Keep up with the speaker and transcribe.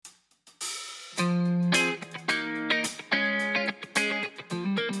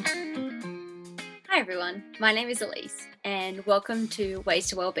everyone, my name is Elise and welcome to Ways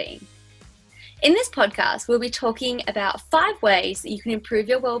to Wellbeing. In this podcast, we'll be talking about 5 ways that you can improve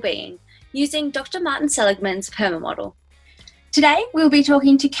your wellbeing using Dr. Martin Seligman's PERMA model. Today, we'll be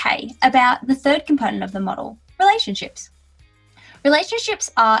talking to Kay about the third component of the model, relationships. Relationships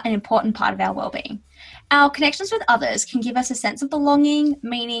are an important part of our wellbeing. Our connections with others can give us a sense of belonging,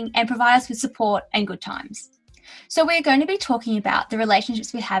 meaning, and provide us with support and good times. So we're going to be talking about the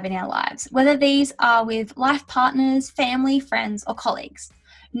relationships we have in our lives, whether these are with life partners, family, friends, or colleagues.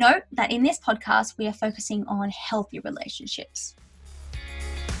 Note that in this podcast, we are focusing on healthy relationships.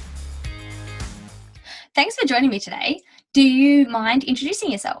 Thanks for joining me today. Do you mind introducing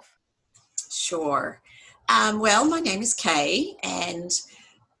yourself? Sure. Well, my name is Kay, and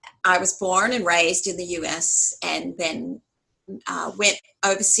I was born and raised in the US and then went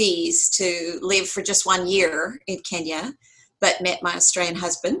overseas to live for just 1 year in Kenya, but met my Australian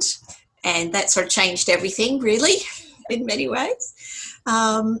husband, and that sort of changed everything, really, in many ways.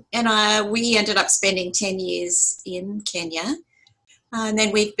 We ended up spending 10 years in Kenya, and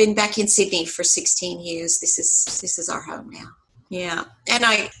then we've been back in Sydney for 16 years. This is our home now. Yeah, and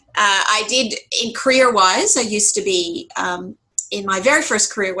I did, in career-wise, I used to be, in my very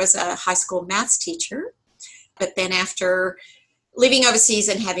first career was a high school maths teacher, but then after living overseas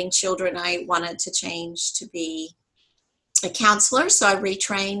and having children, I wanted to change to be a counselor. So I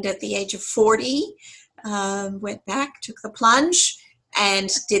retrained at the age of 40, went back, took the plunge,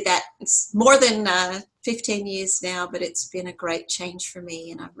 and did that. It's more than 15 years now, but it's been a great change for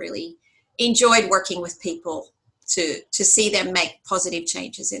me. And I've really enjoyed working with people to see them make positive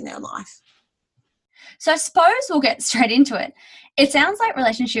changes in their life. So I suppose we'll get straight into it. It sounds like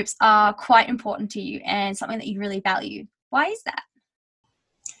relationships are quite important to you and something that you really value. Why is that?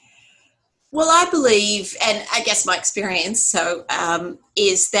 Well, I believe, and I guess my experience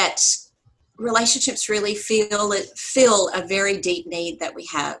is that relationships really fill a very deep need that we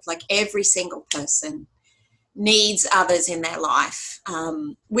have. Like every single person needs others in their life.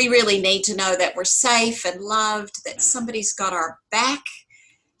 We really need to know that we're safe and loved, that somebody's got our back,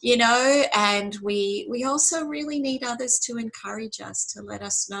 and we also really need others to encourage us, to let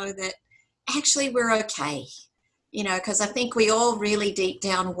us know that actually we're okay, because I think we all really deep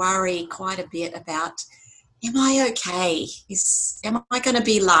down worry quite a bit about, am I okay? Am I going to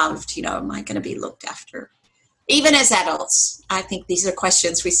be loved? Am I going to be looked after? Even as adults, I think these are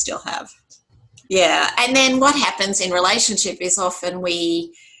questions we still have. Yeah, and then what happens in relationship is often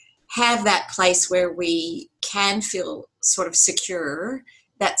we have that place where we can feel sort of secure.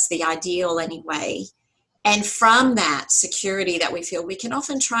 That's the ideal anyway. And from that security that we feel, we can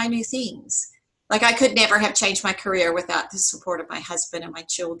often try new things. Like I could never have changed my career without the support of my husband and my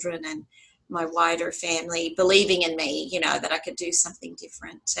children and my wider family believing in me, that I could do something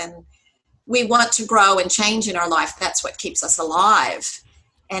different. And we want to grow and change in our life. That's what keeps us alive.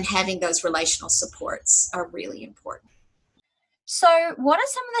 And having those relational supports are really important. So what are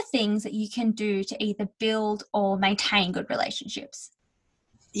some of the things that you can do to either build or maintain good relationships?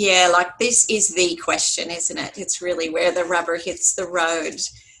 Yeah, like this is the question, isn't it? It's really where the rubber hits the road.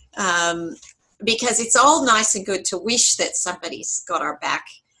 Because it's all nice and good to wish that somebody's got our back.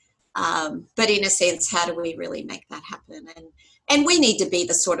 But in a sense, how do we really make that happen? And we need to be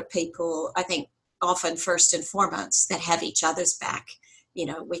the sort of people, I think, often first and foremost, that have each other's back.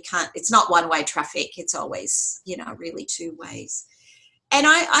 It's not one-way traffic. It's always, really 2 ways. And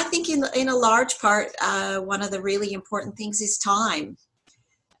I think in a large part, one of the really important things is time.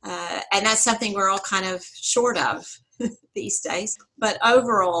 And that's something we're all kind of short of these days. But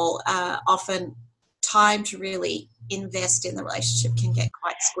overall, often time to really invest in the relationship can get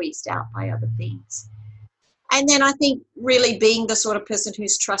quite squeezed out by other things. And then I think really being the sort of person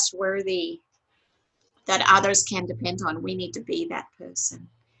who's trustworthy, that others can depend on, we need to be that person.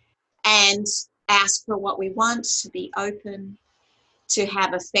 And ask for what we want, to be open, to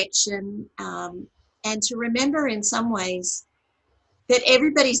have affection, and to remember in some ways that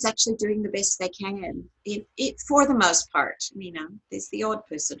everybody's actually doing the best they can, for the most part. There's the odd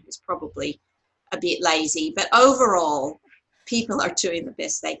person who's probably a bit lazy, but overall, people are doing the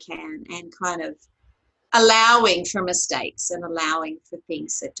best they can and kind of allowing for mistakes and allowing for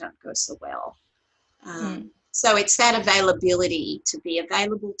things that don't go so well. So it's that availability, to be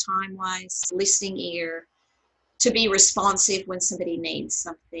available time-wise, listening ear, to be responsive when somebody needs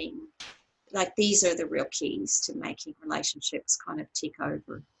something. Like these are the real keys to making relationships kind of tick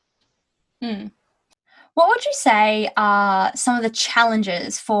over. What would you say are some of the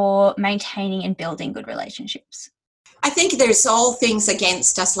challenges for maintaining and building good relationships? I think there's all things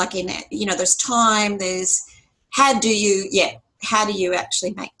against us, like there's time, there's how do you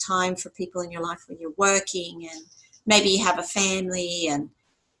actually make time for people in your life when you're working, and maybe you have a family and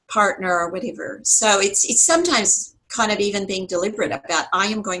partner or whatever. So it's sometimes kind of even being deliberate about, I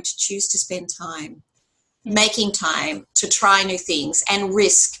am going to choose to spend time, making time to try new things and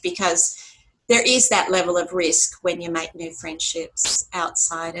risk, because there is that level of risk when you make new friendships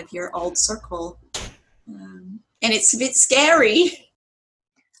outside of your old circle. And it's a bit scary.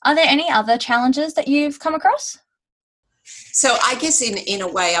 Are there any other challenges that you've come across? So I guess in a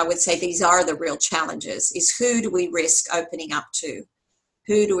way I would say these are the real challenges, is who do we risk opening up to?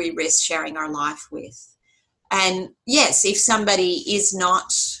 Who do we risk sharing our life with? And yes, if somebody is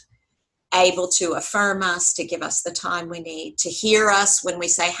not able to affirm us, to give us the time we need, to hear us when we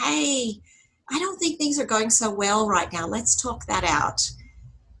say, hey, I don't think things are going so well right now, let's talk that out.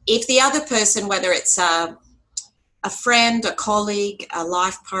 If the other person, whether it's a friend, a colleague, a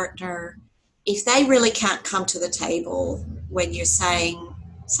life partner, if they really can't come to the table when you're saying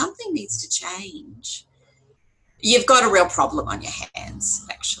something needs to change, you've got a real problem on your hands,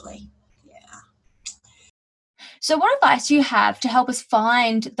 actually. Yeah. So what advice do you have to help us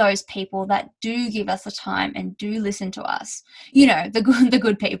find those people that do give us the time and do listen to us? You know, the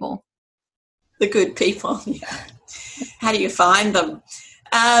good people. The good people, yeah. How do you find them?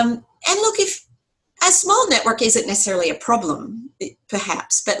 And look, if a small network isn't necessarily a problem,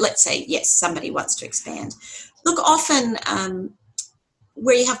 perhaps, but let's say, yes, somebody wants to expand. Look, often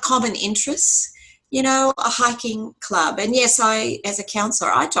where you have common interests, you know, a hiking club. And yes, as a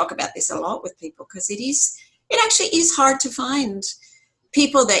counsellor, I talk about this a lot with people, because it actually is hard to find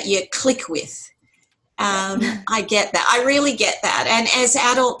people that you click with. I get that. I really get that. And as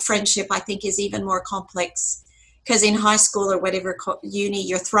adult friendship, I think, is even more complex, because in high school or whatever uni,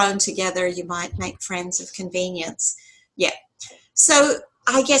 you're thrown together. You might make friends of convenience. Yeah. So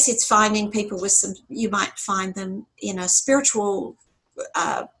I guess it's finding people you might find them in a spiritual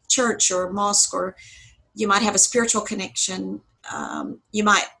church or mosque, or you might have a spiritual connection. You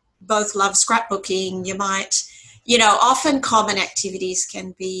might both love scrapbooking. You might, often common activities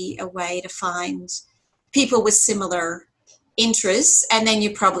can be a way to find people with similar interests. And then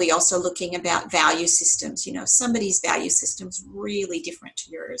you're probably also looking about value systems. Somebody's value system's really different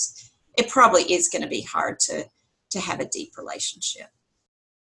to yours. It probably is going to be hard to have a deep relationship.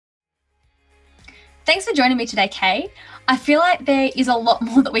 Thanks for joining me today, Kay. I feel like there is a lot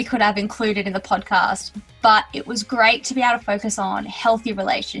more that we could have included in the podcast, but it was great to be able to focus on healthy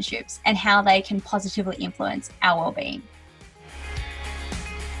relationships and how they can positively influence our well-being.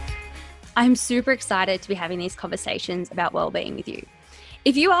 I'm super excited to be having these conversations about well-being with you.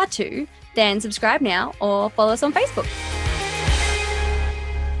 If you are too, then subscribe now or follow us on Facebook.